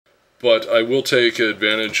But I will take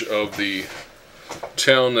advantage of the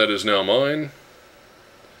town that is now mine.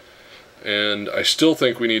 And I still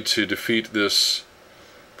think we need to defeat this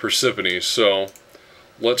Persephone, so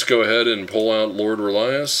let's go ahead and pull out Lord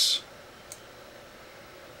Relias.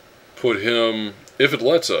 Put him, if it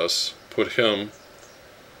lets us, put him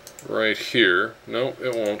right here. No,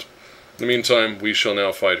 it won't. In the meantime, we shall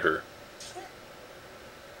now fight her.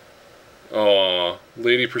 Aw,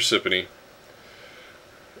 Lady Persephone.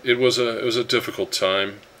 It was a difficult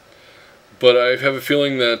time, but I have a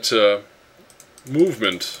feeling that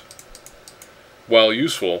movement, while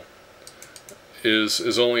useful,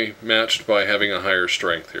 is only matched by having a higher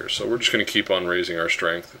strength here. So we're just going to keep on raising our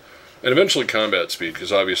strength. And eventually combat speed,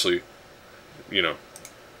 because obviously, you know,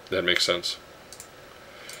 that makes sense.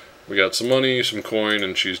 We got some money, some coin,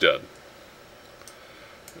 and she's dead.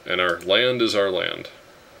 And our land is our land.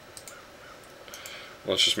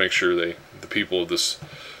 Let's just make sure the people of this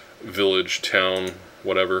village, town,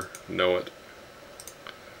 whatever, know it.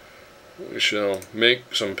 We shall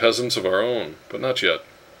make some peasants of our own, but not yet.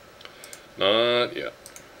 Not yet.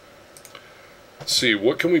 Let's see,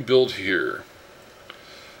 what can we build here?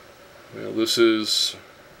 Well, this is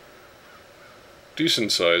a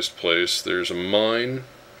decent-sized place. There's a mine,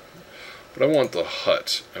 but I want the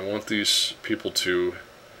hut. I want these people to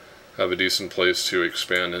have a decent place to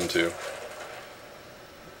expand into.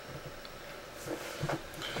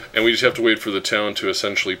 And we just have to wait for the town to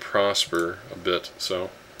essentially prosper a bit, so.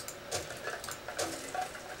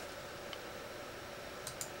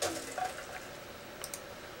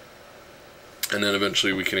 And then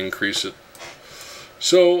eventually we can increase it.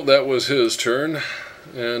 So that was his turn,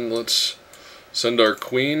 and let's send our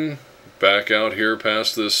queen back out here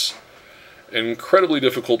past this incredibly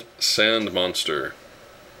difficult sand monster.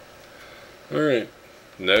 Alright,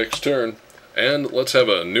 next turn. And let's have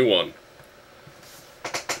a new one.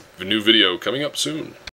 A new video coming up soon.